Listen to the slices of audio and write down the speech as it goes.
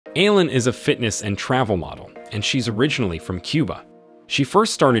Aylen is a fitness and travel model, and she's originally from Cuba. She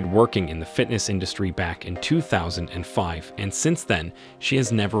first started working in the fitness industry back in 2005, and since then, she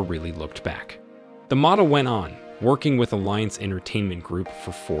has never really looked back. The model went on, working with Alliance Entertainment Group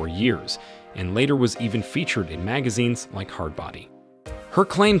for 4 years, and later was even featured in magazines like Hardbody. Her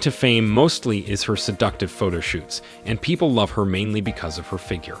claim to fame mostly is her seductive photo shoots, and people love her mainly because of her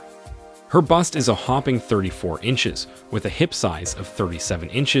figure. Her bust is a whopping 34 inches, with a hip size of 37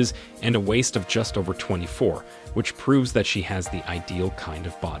 inches and a waist of just over 24, which proves that she has the ideal kind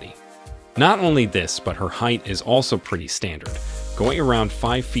of body. Not only this, but her height is also pretty standard, going around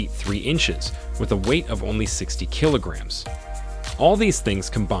 5 feet 3 inches, with a weight of only 60 kilograms. All these things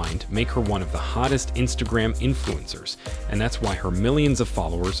combined make her one of the hottest Instagram influencers, and that's why her millions of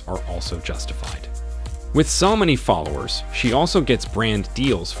followers are also justified. With so many followers, she also gets brand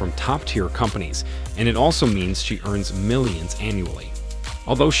deals from top-tier companies, and it also means she earns millions annually.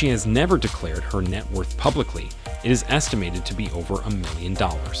 Although she has never declared her net worth publicly, it is estimated to be over $1 million.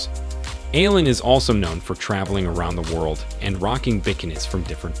 Aylen is also known for traveling around the world and rocking bikinis from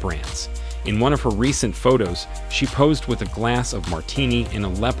different brands. In one of her recent photos, she posed with a glass of martini in a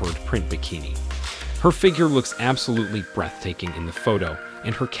leopard print bikini. Her figure looks absolutely breathtaking in the photo,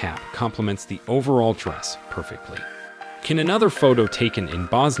 and her cap complements the overall dress perfectly. In another photo taken in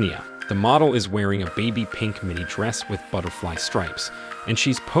Bosnia, the model is wearing a baby pink mini dress with butterfly stripes, and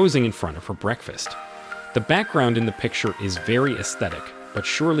she's posing in front of her breakfast. The background in the picture is very aesthetic, but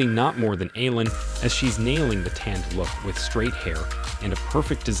surely not more than Aylen, as she's nailing the tanned look with straight hair and a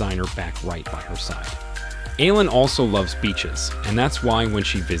perfect designer back right by her side. Aylen also loves beaches, and that's why when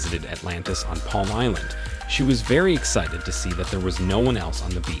she visited Atlantis on Palm Island, she was very excited to see that there was no one else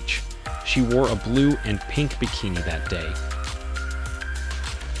on the beach. She wore a blue and pink bikini that day.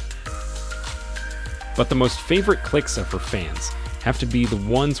 But the most favorite clips of her fans have to be the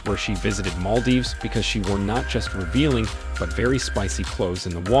ones where she visited Maldives, because she wore not just revealing but very spicy clothes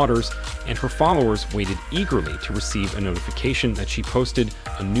in the waters, and her followers waited eagerly to receive a notification that she posted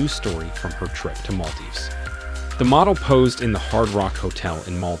a new story from her trip to Maldives. The model posed in the Hard Rock Hotel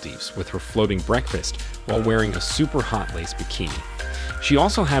in Maldives with her floating breakfast while wearing a super hot lace bikini. She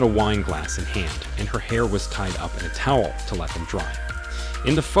also had a wine glass in hand, and her hair was tied up in a towel to let them dry.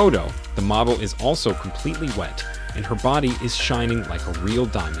 In the photo, the model is also completely wet, and her body is shining like a real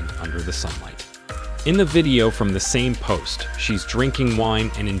diamond under the sunlight. In the video from the same post, she's drinking wine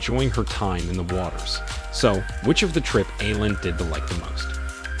and enjoying her time in the waters. So, which of the trip Aylen did like the most?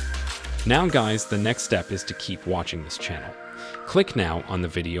 Now guys, the next step is to keep watching this channel. Click now on the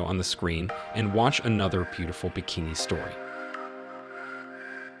video on the screen and watch another beautiful bikini story.